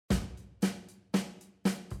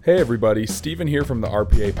Hey everybody, Steven here from the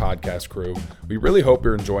RPA podcast crew. We really hope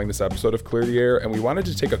you're enjoying this episode of Clear the Air, and we wanted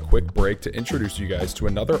to take a quick break to introduce you guys to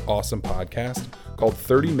another awesome podcast called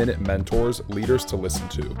 30-Minute Mentors, Leaders to Listen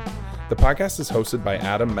to. The podcast is hosted by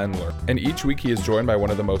Adam Mendler, and each week he is joined by one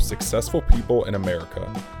of the most successful people in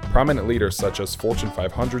America. Prominent leaders such as Fortune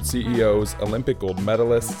 500 CEOs, Olympic gold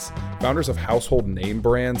medalists, founders of household name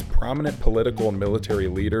brands, prominent political and military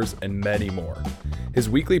leaders, and many more. His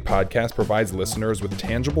weekly podcast provides listeners with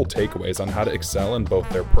tangible takeaways on how to excel in both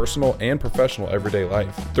their personal and professional everyday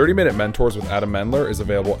life. 30-Minute Mentors with Adam Mendler is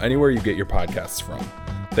available anywhere you get your podcasts from.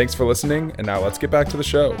 Thanks for listening, and now let's get back to the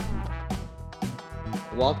show.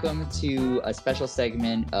 Welcome to a special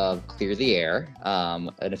segment of Clear the Air,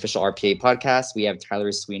 an official RPA podcast. We have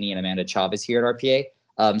Tyler Sweeney and Amanda Chavez here at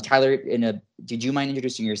RPA. Tyler, did you mind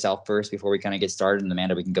introducing yourself first before we kind of get started? And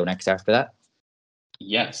Amanda, we can go next after that.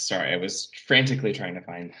 Yes, sorry, I was frantically trying to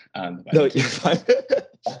find the button. No, you're fine.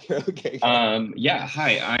 You're okay.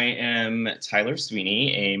 Hi, I am Tyler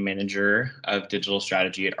Sweeney, a manager of digital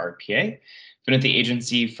strategy at RPA. Been at the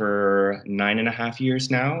agency for 9.5 years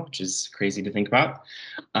now, which is crazy to think about.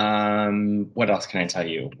 What else can I tell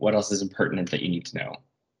you? What else is pertinent that you need to know?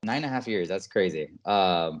 9.5 years, that's crazy.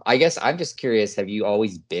 I guess I'm just curious, have you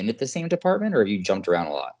always been at the same department, or have you jumped around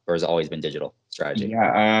a lot, or has it always been digital strategy?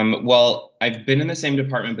 Yeah, well, I've been in the same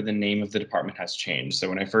department, but the name of the department has changed. So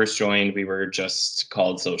when I first joined, we were just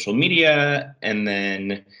called social media, and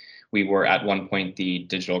then we were at one point the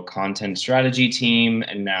digital content strategy team,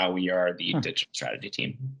 and now we are the digital strategy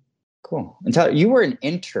team. Cool. And Tyler, you were an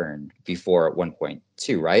intern before at one point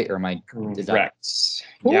too, right? Or am I correct?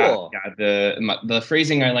 Cool. Yeah. The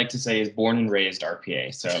phrasing I like to say is born and raised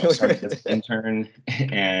RPA. So I started as an intern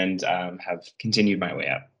and have continued my way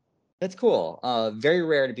up. That's cool. Very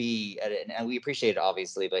rare to be at it, and we appreciate it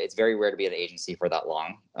obviously, but it's very rare to be at an agency for that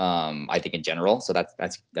long. I think in general. So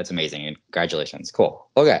that's amazing, and congratulations. Cool.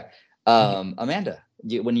 Okay. Amanda,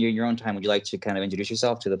 when you're in your own time, would you like to kind of introduce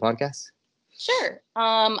yourself to the podcast? Sure.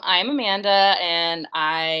 I'm Amanda, and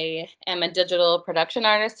I am a digital production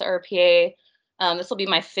artist at RPA. This will be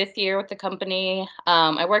my 5th year with the company.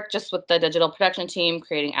 I work just with the digital production team,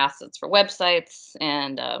 creating assets for websites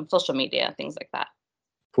and social media, things like that.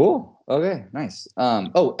 Cool. Okay, nice.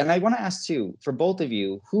 And I want to ask too, for both of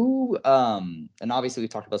you, who, and obviously we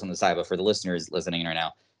talked about this on the side, but for the listeners listening right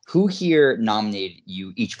now, who here nominated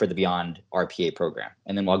you each for the Beyond RPA program?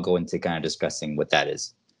 And then we'll go into kind of discussing what that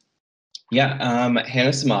is. Yeah,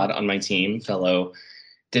 Hannah Samad on my team, fellow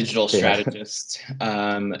digital strategist,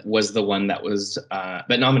 was the one that was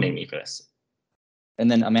that nominated me for this. And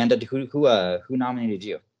then Amanda, who nominated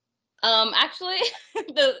you? Actually,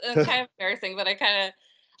 it's kind of embarrassing, but I kind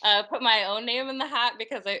of put my own name in the hat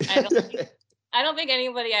because I don't think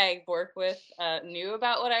anybody I work with knew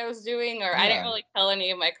about what I was doing, or I didn't really tell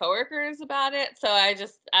any of my coworkers about it. So I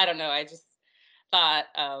just thought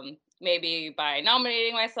maybe by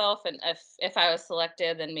nominating myself, and if I was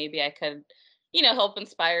selected, then maybe I could, help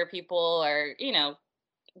inspire people, or,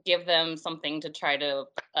 give them something to try to,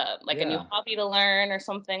 a new hobby to learn or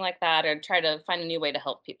something like that, or try to find a new way to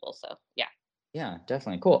help people. So, yeah. Yeah,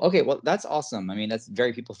 definitely. Cool. Okay, well, that's awesome. I mean, that's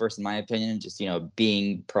very people first, in my opinion, just,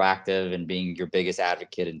 being proactive and being your biggest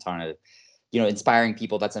advocate and trying to, inspiring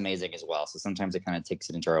people. That's amazing as well. So sometimes it kind of takes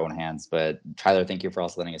it into our own hands. But Tyler, thank you for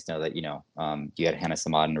also letting us know that, you had Hannah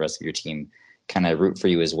Samad and the rest of your team kind of root for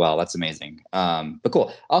you as well. That's amazing. But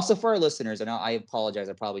cool. Also for our listeners, I know I apologize.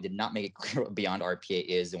 I probably did not make it clear what Beyond RPA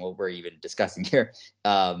is and what we're even discussing here.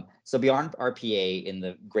 So Beyond RPA, in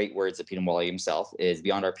the great words of Peter Wally himself, is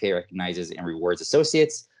Beyond RPA recognizes and rewards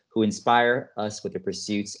associates who inspire us with their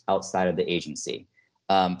pursuits outside of the agency.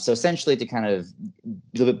 So essentially, to kind of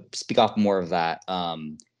speak off more of that,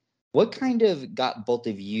 what kind of got both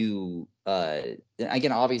of you,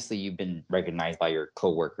 again, obviously you've been recognized by your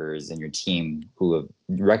coworkers and your team who have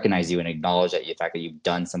recognized you and acknowledged the fact that you've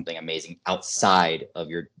done something amazing outside of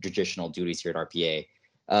your traditional duties here at RPA.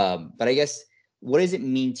 But I guess, what does it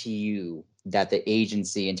mean to you that the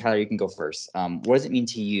agency, and Tyler, you can go first. What does it mean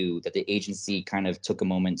to you that the agency kind of took a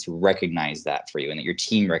moment to recognize that for you and that your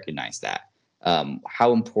team recognized that?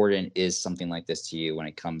 How important is something like this to you when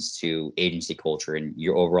it comes to agency culture and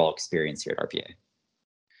your overall experience here at RPA?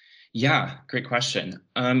 Yeah, great question.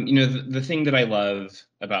 The thing that I love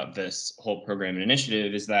about this whole program and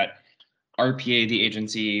initiative is that RPA, the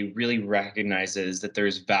agency, really recognizes that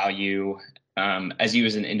there's value as you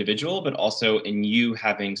as an individual, but also in you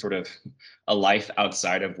having sort of a life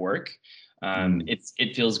outside of work.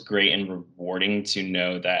 It feels great and rewarding to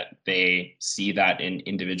know that they see that in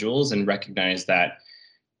individuals and recognize that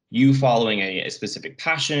you following a specific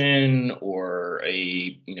passion or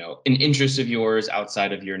an interest of yours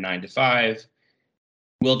outside of your 9 to 5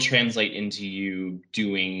 will translate into you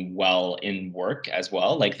doing well in work as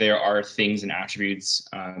well. Like there are things and attributes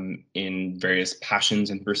in various passions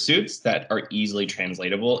and pursuits that are easily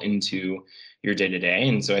translatable into your day to day.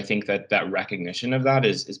 And so I think that recognition of that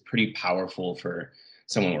is pretty powerful for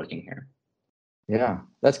someone working here. Yeah,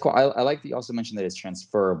 that's cool. I like that you also mentioned that it's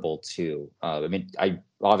transferable too. I mean, I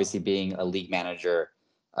obviously being a league manager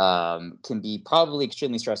can be probably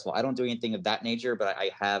extremely stressful. I don't do anything of that nature, but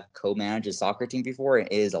I have co-managed a soccer team before, and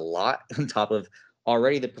it is a lot on top of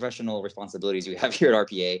already the professional responsibilities you have here at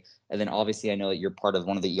RPA. And then obviously, I know that you're part of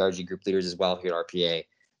one of the ERG group leaders as well here at RPA.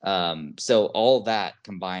 So all that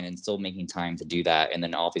combined and still making time to do that, and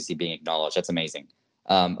then obviously being acknowledged, that's amazing.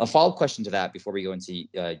 A follow-up question to that before we go into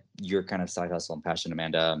your kind of side hustle and passion,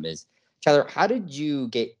 Amanda, is Tyler, how did you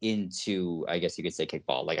get into, I guess you could say,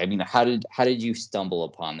 kickball? Like, I mean, how did you stumble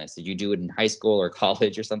upon this? Did you do it in high school or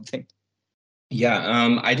college or something?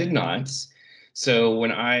 Yeah, I did not. So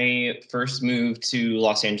when I first moved to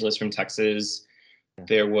Los Angeles from Texas,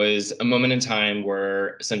 there was a moment in time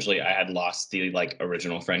where essentially I had lost the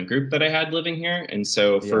original friend group that I had living here. And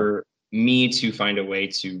so for me to find a way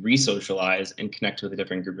to re-socialize and connect with a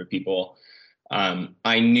different group of people,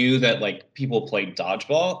 I knew that people played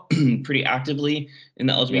dodgeball pretty actively in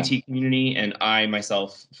the LGBT community, and I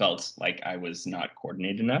myself felt like I was not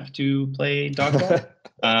coordinated enough to play dodgeball.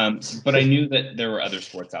 But I knew that there were other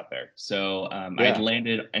sports out there. So I had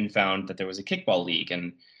landed and found that there was a kickball league,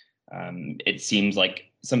 and it seemed like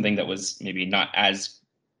something that was maybe not as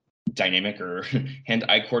dynamic or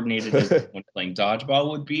hand-eye coordinated as when playing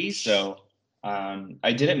dodgeball would be. So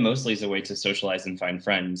I did it mostly as a way to socialize and find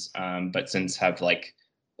friends, but since have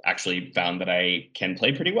actually found that I can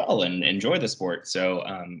play pretty well and enjoy the sport. So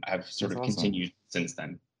I've sort of continued since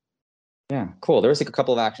then. Yeah, cool. There was a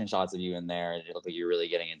couple of action shots of you in there, and it looked like you're really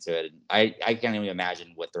getting into it. I can't even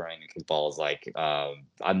imagine what throwing a kickball is like.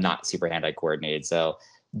 I'm not super hand-eye coordinated, so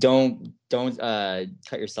don't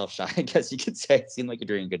cut yourself short, I guess you could say. It seemed like you're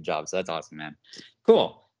doing a good job, so that's awesome, man.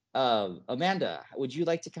 Cool. Amanda, would you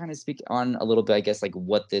like to kind of speak on a little bit, I guess, like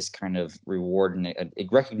what this kind of reward and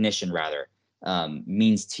recognition rather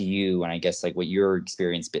means to you, and I guess like what your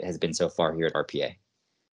experience has been so far here at RPA?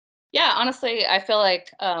 Yeah, honestly, I feel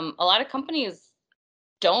like a lot of companies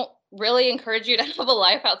don't really encourage you to have a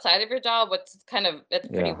life outside of your job, which is it's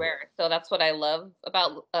pretty rare. So that's what I love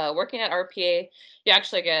about working at RPA. You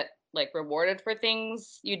actually get rewarded for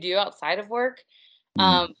things you do outside of work.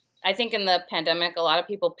 I think in the pandemic, a lot of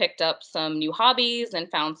people picked up some new hobbies and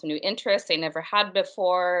found some new interests they never had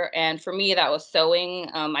before. And for me, that was sewing.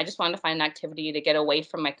 I just wanted to find an activity to get away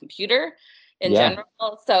from my computer in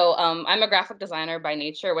general. So I'm a graphic designer by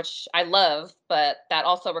nature, which I love, but that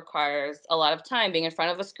also requires a lot of time being in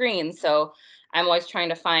front of a screen. So I'm always trying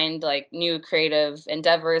to find new creative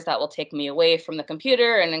endeavors that will take me away from the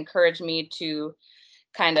computer and encourage me to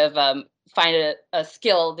kind of find a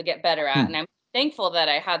skill to get better at. And I'm thankful that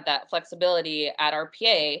I had that flexibility at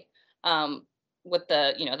RPA with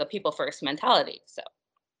the people first mentality. So.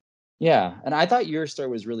 Yeah, and I thought your story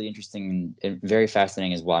was really interesting and very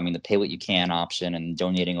fascinating as well. I mean, the pay what you can option and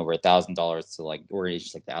donating over $1,000 to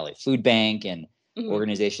organizations like the LA Food Bank and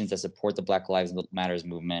organizations that support the Black Lives Matters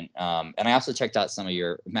movement. And I also checked out some of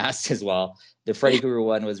your masks as well. The Freddy Krueger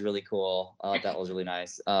one was really cool. That was really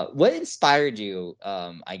nice. What inspired you,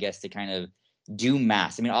 I guess, to kind of do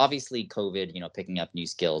masks? I mean, obviously COVID, picking up new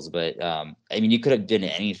skills, but I mean, you could have done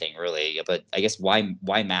anything really, but I guess why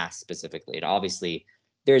masks specifically? And obviously,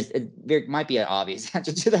 there might be an obvious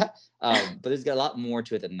answer to that, but there's got a lot more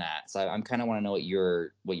to it than that. So I'm kind of want to know what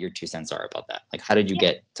your 2 cents are about that. Like, how did you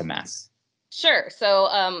get to masks? Sure. So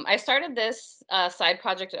I started this side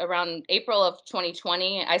project around April of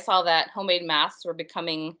 2020. I saw that homemade masks were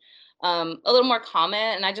becoming a little more common,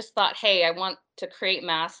 and I just thought, hey, I want to create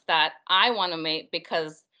masks that I want to make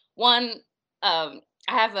because one, I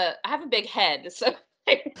have a big head, so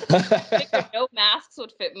I figured no masks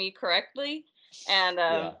would fit me correctly, and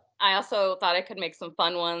I also thought I could make some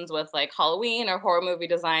fun ones with Halloween or horror movie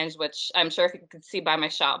designs, which I'm sure if you could see by my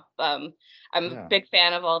shop. I'm a big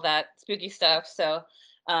fan of all that spooky stuff. So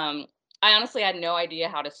I honestly had no idea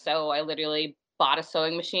how to sew. I literally bought a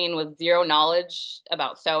sewing machine with zero knowledge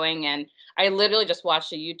about sewing. And I literally just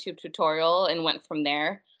watched a YouTube tutorial and went from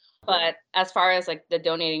there. But as far as the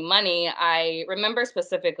donating money, I remember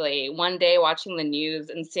specifically one day watching the news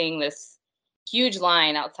and seeing this huge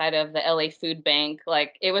line outside of the LA Food Bank.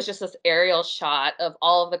 It was just this aerial shot of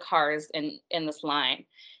all of the cars in this line.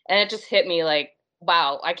 And it just hit me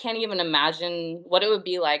wow, I can't even imagine what it would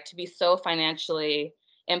be like to be so financially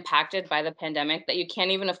impacted by the pandemic that you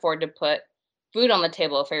can't even afford to put food on the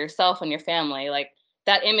table for yourself and your family. Like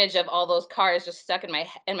that image of all those cars just stuck in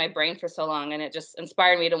my brain for so long, and it just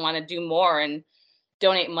inspired me to want to do more and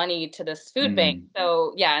donate money to this food bank.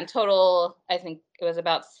 So yeah, in total, I think it was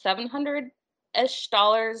about $700-ish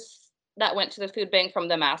that went to the food bank from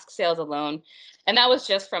the mask sales alone. And that was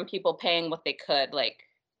just from people paying what they could. Like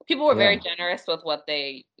people were very generous with what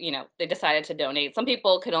they decided to donate. Some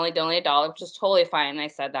people could only donate $1, which is totally fine. And I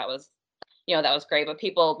said that was great. But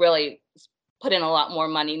people really put in a lot more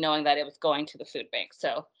money knowing that it was going to the food bank.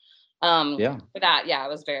 So for that, I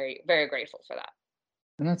was very, very grateful for that.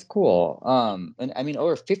 And that's cool. And I mean,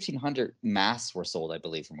 over 1,500 masks were sold, I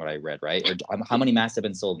believe, from what I read, right? Or how many masks have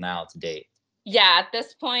been sold now to date? Yeah, at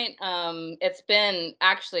this point, it's been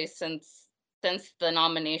actually since the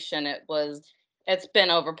nomination, it's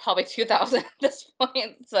been over probably 2,000 at this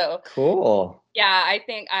point. So cool. Yeah, I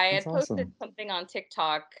think I had That's posted awesome. something on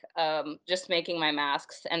TikTok, just making my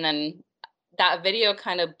masks, and then that video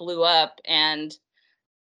kind of blew up, and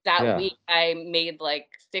that week I made like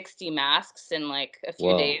 60 masks in like a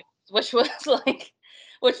few days, which was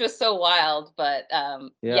so wild. But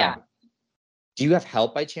yeah. Do you have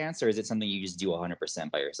help by chance, or is it something you just do 100%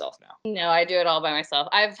 by yourself now? No, I do it all by myself.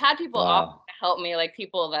 I've had people offer to help me, like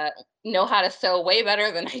people that know how to sew way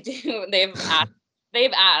better than I do.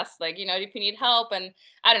 They've asked, like, if you need help, and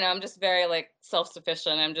I don't know, I'm just very like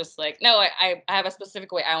self-sufficient. I'm just like, no, I have a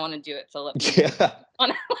specific way I want to do it. So let me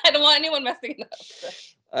I don't want anyone messing it up. So.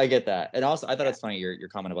 I get that. And also I thought it's funny your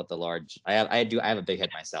comment about the large. I have a big head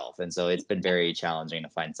myself, and so it's been very challenging to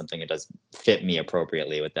find something that does fit me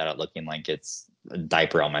appropriately without it looking like it's a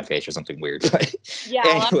diaper on my face or something weird. But yeah,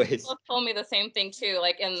 anyways. A lot of people told me the same thing too,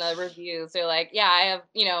 like in the reviews. They're like, yeah, I have,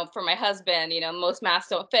 for my husband, most masks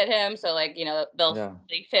don't fit him, so like,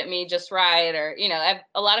 they fit me just right, or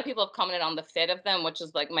a lot of people have commented on the fit of them, which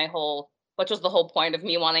is like which was the whole point of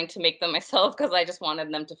me wanting to make them myself, because I just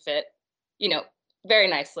wanted them to fit, very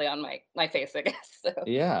nicely on my face, I guess. So.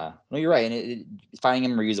 Yeah, no, you're right, and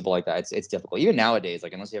finding them reusable like that, it's difficult. Even nowadays,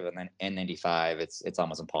 like unless you have an N95, it's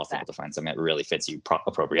almost impossible to find something that really fits you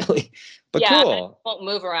appropriately. But cool. It won't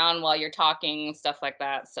move around while you're talking and stuff like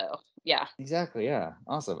that. So yeah. Exactly. Yeah.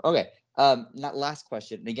 Awesome. Okay. Not last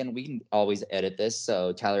question. And again, we can always edit this,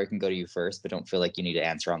 so Tyler, can go to you first, but don't feel like you need to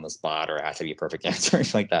answer on the spot or it has to be a perfect answer or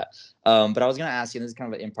anything like that. But I was gonna ask you, and this is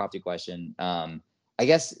kind of an impromptu question. I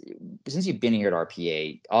guess since you've been here at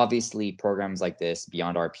RPA, obviously programs like this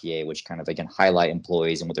beyond RPA, which kind of again highlight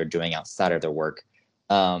employees and what they're doing outside of their work.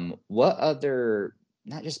 What other,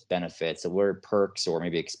 not just benefits, what are perks or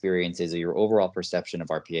maybe experiences or your overall perception of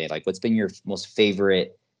RPA? Like what's been your most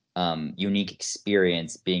favorite unique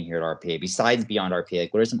experience being here at RPA besides beyond RPA?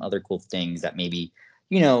 Like what are some other cool things that maybe,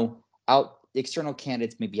 external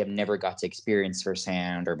candidates maybe have never got to experience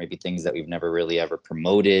firsthand, or maybe things that we've never really ever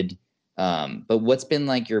promoted? But what's been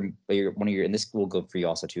like your one of your, and this will go for you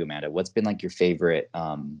also too, Amanda, what's been like your favorite,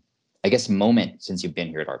 I guess, moment since you've been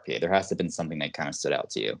here at RPA? There has to have been something that kind of stood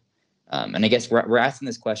out to you. And I guess we're asking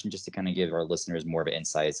this question just to kind of give our listeners more of an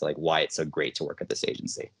insight as to like why it's so great to work at this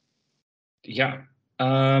agency. Yeah.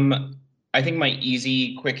 I think my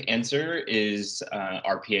easy, quick answer is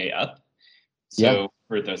RPA Up. So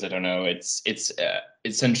for those that don't know, it's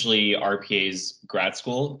essentially RPA's grad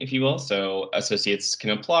school, if you will. So associates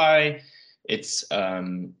can apply. It's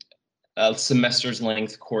a semester's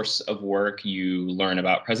length course of work. You learn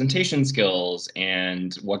about presentation skills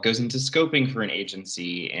and what goes into scoping for an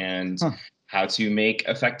agency, and how to make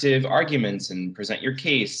effective arguments and present your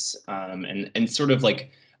case, and sort of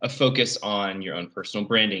like a focus on your own personal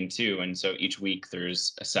branding too. And so each week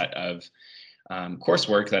there's a set of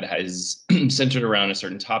coursework that is centered around a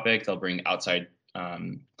certain topic. They'll bring outside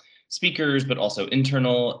speakers, but also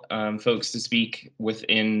internal folks to speak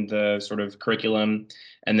within the sort of curriculum.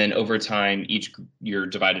 And then over time, you're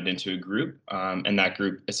divided into a group, and that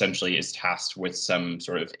group essentially is tasked with some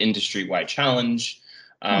sort of industry-wide challenge.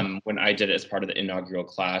 When I did it as part of the inaugural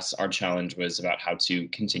class, our challenge was about how to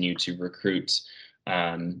continue to recruit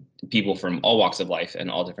people from all walks of life and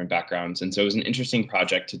all different backgrounds. And so it was an interesting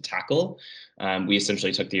project to tackle. We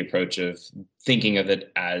essentially took the approach of thinking of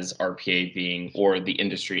it as RPA being, or the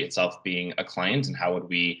industry itself being, a client, and how would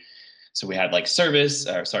we, so we had like surveys,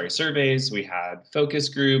 we had focus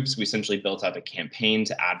groups, we essentially built out a campaign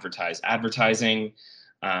to advertise advertising,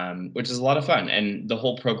 which is a lot of fun. And the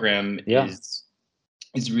whole program is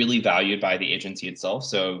really valued by the agency itself.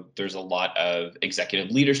 So there's a lot of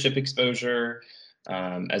executive leadership exposure,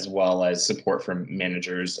 as well as support from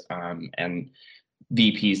managers and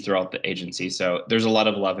VPs throughout the agency. So there's a lot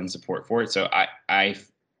of love and support for it. So I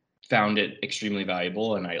found it extremely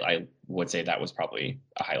valuable, and I would say that was probably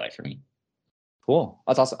a highlight for me. Cool.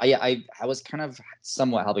 That's awesome. I was kind of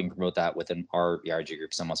somewhat helping promote that within our ERG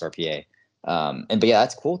group, Somos RPA. But yeah,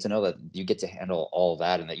 that's cool to know that you get to handle all of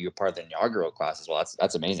that and that you're part of the inaugural class as well.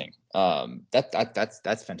 That's amazing.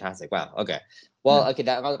 That's fantastic. Wow. Okay. Well, okay,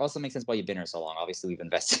 that also makes sense why you've been here so long. Obviously, we've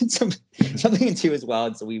invested something into you as well,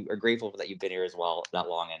 and so we are grateful that you've been here as well that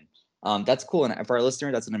long. And that's cool. And for our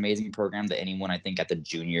listener, that's an amazing program that anyone I think at the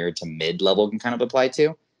junior to mid level can kind of apply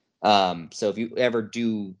to. So if you ever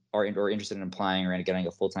are interested in applying or in getting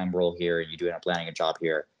a full-time role here, and you do end up landing a job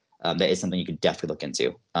here, that is something you could definitely look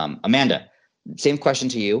into. Amanda, same question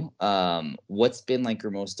to you. What's been like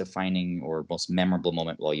your most defining or most memorable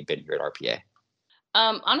moment while you've been here at RPA?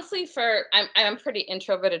 Honestly, I'm a pretty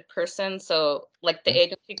introverted person, so like the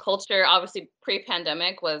agency culture, obviously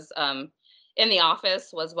pre-pandemic was in the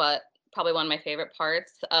office was what probably one of my favorite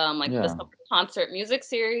parts. Like the summer concert music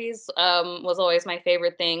series was always my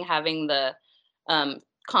favorite thing. Having the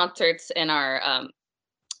concerts in our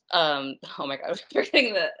oh my god, I was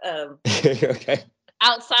forgetting the okay.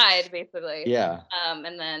 outside basically. Yeah.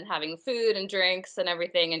 And then having food and drinks and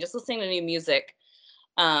everything, and just listening to new music.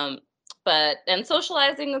 And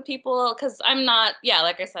socializing with people, because I'm not,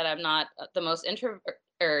 like I said, I'm not the most introvert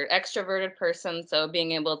or extroverted person. So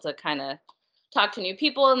being able to kind of talk to new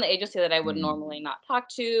people in the agency that I would normally not talk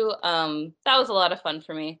to, that was a lot of fun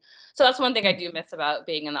for me. So that's one thing I do miss about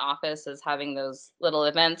being in the office, is having those little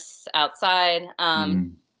events outside.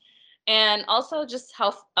 And also just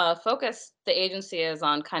how focused the agency is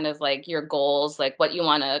on kind of like your goals, like what you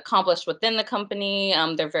want to accomplish within the company.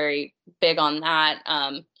 They're very big on that.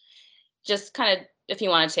 Just kind of if you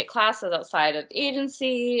want to take classes outside of the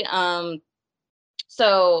agency.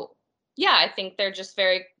 So yeah, I think they're just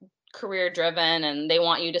very career driven and they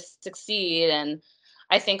want you to succeed. And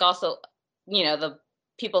I think also, the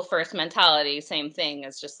people first mentality, same thing,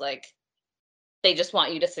 is just like, they just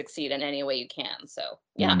want you to succeed in any way you can. So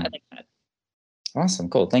yeah, I like that. Awesome.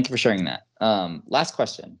 Cool. Thank you for sharing that. Last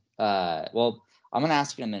question. Well, I'm going to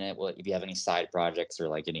ask you in a minute if you have any side projects or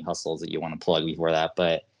like any hustles that you want to plug before that.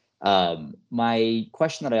 But my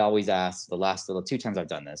question that I always ask, the last 2 times I've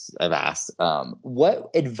done this, I've asked, what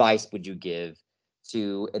advice would you give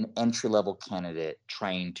to an entry-level candidate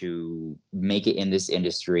trying to make it in this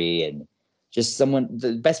industry, and just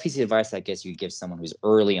the best piece of advice I guess you give someone who's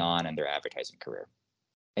early on in their advertising career?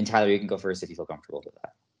 And Tyler, you can go first if you feel comfortable with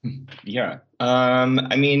that. Yeah.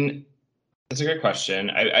 I mean, that's a great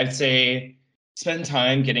question. I'd say spend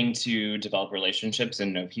time getting to develop relationships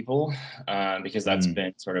and know people, because that's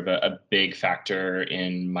been sort of a big factor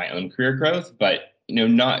in my own career growth. But,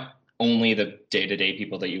 not only the day-to-day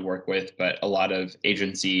people that you work with, but a lot of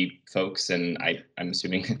agency folks, and I'm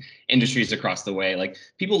assuming industries across the way, like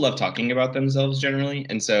people love talking about themselves generally.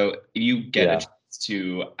 And so if you get a chance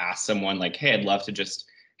to ask someone like, hey, I'd love to just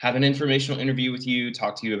have an informational interview with you,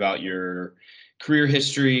 talk to you about your career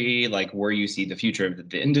history, like where you see the future of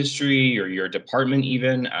the industry or your department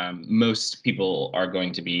even, most people are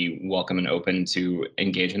going to be welcome and open to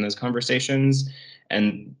engage in those conversations.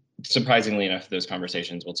 And surprisingly enough, those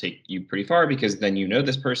conversations will take you pretty far, because then you know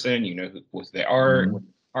this person, you know who they are, what the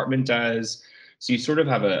department does. So you sort of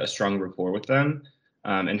have a strong rapport with them.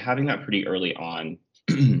 And having that pretty early on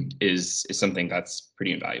is something that's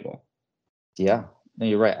pretty invaluable. Yeah. No,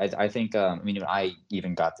 you're right. I think, I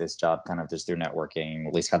even got this job kind of just through networking,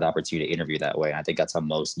 at least had the opportunity to interview that way. And I think that's how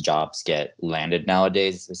most jobs get landed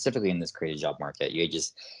nowadays, specifically in this crazy job market.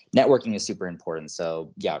 Networking is super important.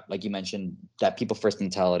 So yeah, like you mentioned, that people first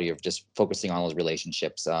mentality of just focusing on those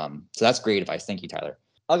relationships. So that's great advice. Thank you, Tyler.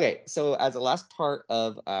 Okay. So as the last part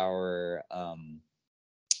of our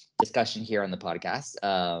discussion here on the podcast,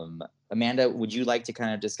 Amanda, would you like to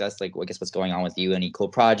kind of discuss, like, I guess, what's going on with you? Any cool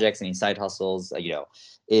projects, any side hustles?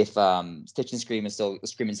 If Stitch and Scream is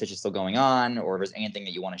still going on, or if there's anything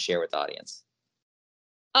that you want to share with the audience?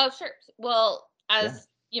 Oh, sure. Well, as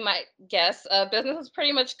you might guess, business has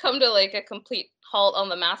pretty much come to like a complete halt on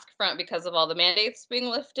the mask front because of all the mandates being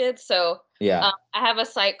lifted. So I have a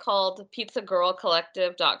site called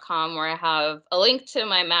pizzagirlcollective.com where I have a link to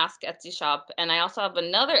my mask Etsy shop, and I also have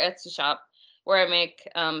another Etsy shop where I make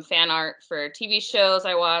fan art for TV shows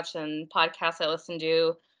I watch and podcasts I listen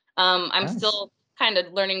to. I'm still kind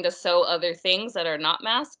of learning to sew other things that are not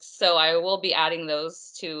masks, so I will be adding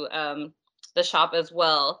those to the shop as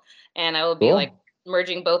well, and I will be like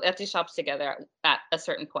merging both Etsy shops together at a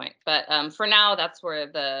certain point. But for now, that's where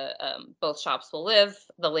the both shops will live.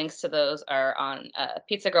 The links to those are on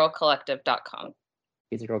pizzagirlcollective.com.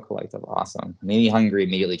 Pizza Girl Collective. Awesome. Made me hungry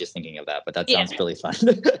immediately just thinking of that, but that sounds really fun.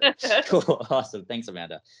 Cool. Awesome. Thanks,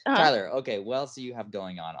 Amanda. Tyler, okay, what else do you have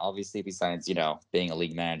going on? Obviously, besides, being a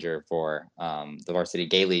league manager for the Varsity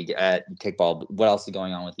Gay League at Kickball, what else is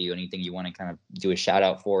going on with you? Anything you want to kind of do a shout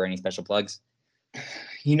out for? Any special plugs?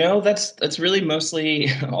 That's really mostly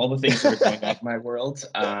all the things that are going on in my world.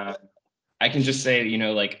 I can just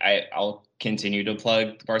say, I'll continue to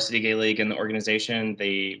plug Varsity Gay League and the organization.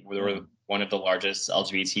 They were one of the largest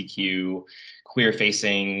LGBTQ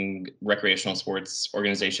queer-facing recreational sports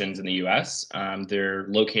organizations in the U.S. They're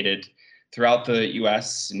located throughout the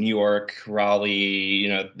U.S., New York, Raleigh,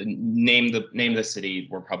 name the city,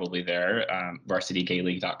 we're probably there.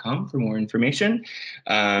 VarsityGayLeague.com for more information.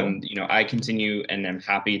 I continue and I'm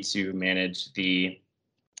happy to manage the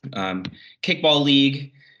Kickball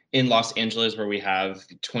League in Los Angeles, where we have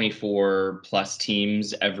 24 plus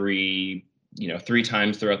teams every 3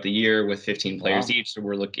 times throughout the year with 15 players each. So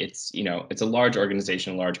it's a large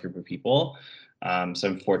organization, a large group of people. So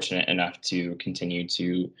I'm fortunate enough to continue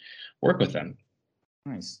to work with them.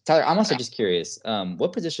 Nice. Tyler, I'm also just curious,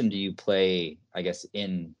 what position do you play, I guess,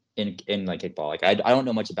 in like kickball? Like I don't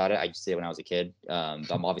know much about it. I just did it when I was a kid.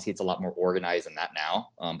 Obviously it's a lot more organized than that now.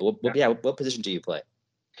 But what position do you play?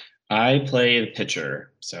 I play the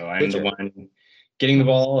pitcher. So I'm the one getting the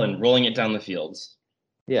ball and rolling it down the field.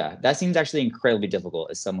 Yeah, that seems actually incredibly difficult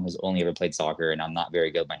as someone who's only ever played soccer and I'm not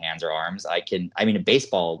very good with my hands or arms.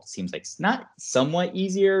 Baseball seems like it's not somewhat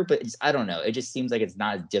easier, but I don't know. It just seems like it's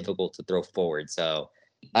not as difficult to throw forward. So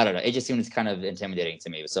I don't know. It just seems kind of intimidating to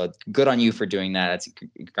me. So good on you for doing that.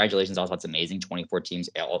 Congratulations. Also, that's amazing. 24 teams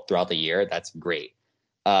all throughout the year. That's great.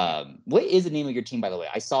 What is the name of your team, by the way?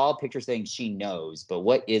 I saw a picture saying She Knows, but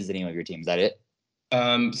what is the name of your team? Is that it?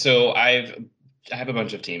 So I have a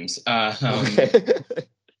bunch of teams. I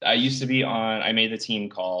made the team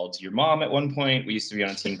called Your Mom at one point. We used to be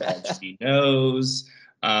on a team called She Knows.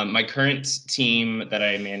 My current team that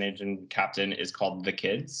I manage and captain is called The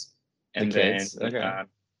Kids. And then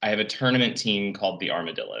I have a tournament team called the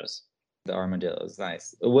Armadillos. The Armadillos,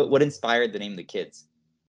 nice. What inspired the name The Kids?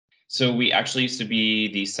 So we actually used to be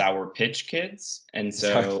the Sour Pitch Kids. And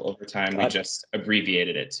so over time, we just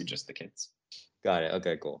abbreviated it to just The Kids. Got it.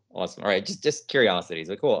 Okay, cool. Awesome. All right. Just curiosities,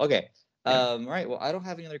 but cool. Okay. All right. Well, I don't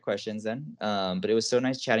have any other questions then. But it was so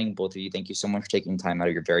nice chatting with both of you. Thank you so much for taking time out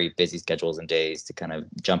of your very busy schedules and days to kind of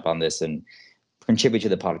jump on this and contribute to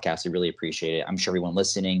the podcast. I really appreciate it. I'm sure everyone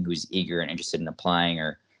listening who's eager and interested in applying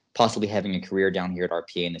or possibly having a career down here at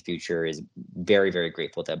RPA in the future is very, very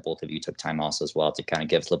grateful that both of you took time also as well to kind of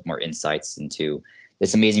give us a little more insights into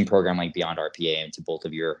this amazing program like Beyond RPA and to both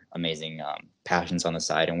of your amazing passions on the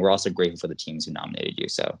side. And we're also grateful for the teams who nominated you.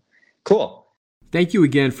 So cool. Thank you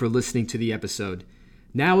again for listening to the episode.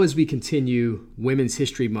 Now, as we continue Women's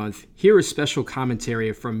History Month, here is special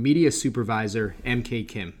commentary from Media Supervisor MK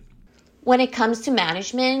Kim. When it comes to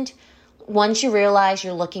management, once you realize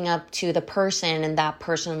you're looking up to the person and that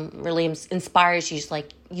person really inspires you,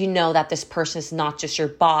 that this person is not just your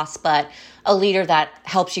boss, but a leader that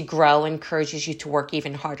helps you grow and encourages you to work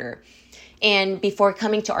even harder. And before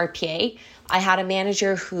coming to RPA, I had a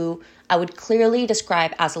manager who I would clearly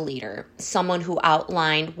describe as a leader, someone who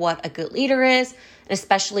outlined what a good leader is, and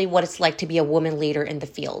especially what it's like to be a woman leader in the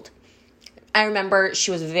field. I remember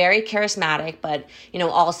she was very charismatic, but,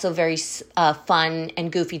 also very fun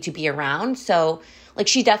and goofy to be around. So,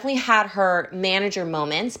 she definitely had her manager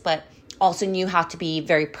moments, but also knew how to be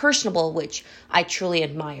very personable, which I truly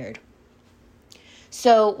admired.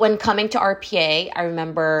 So when coming to RPA, I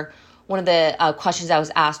remember one of the questions I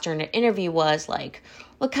was asked during the interview was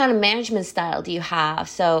what kind of management style do you have?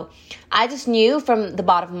 So I just knew from the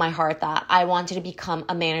bottom of my heart that I wanted to become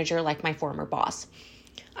a manager like my former boss.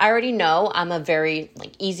 I already know I'm a very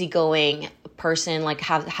easygoing person,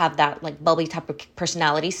 have that bubbly type of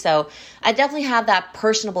personality. So I definitely have that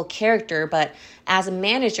personable character, but as a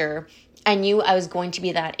manager, I knew I was going to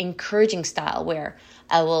be that encouraging style where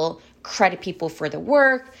I will credit people for the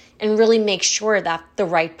work and really make sure that the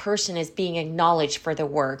right person is being acknowledged for the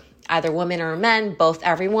work, either women or men, both,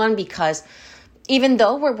 everyone, because even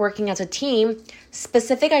though we're working as a team,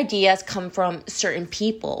 specific ideas come from certain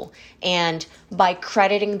people. And by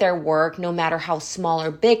crediting their work, no matter how small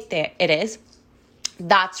or big it is,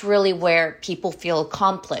 that's really where people feel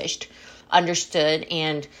accomplished, understood,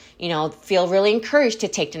 and, feel really encouraged to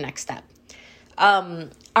take the next step.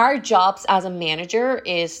 Our jobs as a manager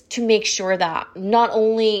is to make sure that not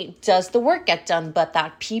only does the work get done, but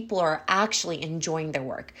that people are actually enjoying their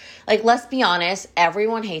work. Let's be honest,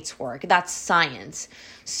 everyone hates work. That's science.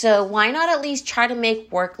 So why not at least try to make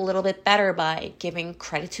work a little bit better by giving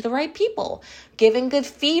credit to the right people, giving good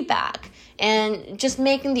feedback, and just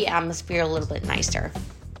making the atmosphere a little bit nicer.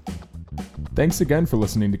 Thanks again for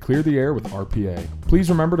listening to Clear the Air with RPA. Please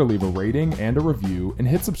remember to leave a rating and a review and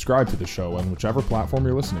hit subscribe to the show on whichever platform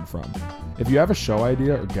you're listening from. If you have a show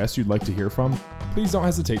idea or guest you'd like to hear from, please don't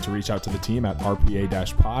hesitate to reach out to the team at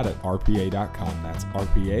rpa-pod@rpa.com. That's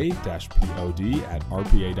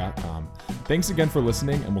rpa-pod@rpa.com. Thanks again for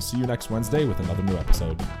listening, and we'll see you next Wednesday with another new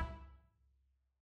episode.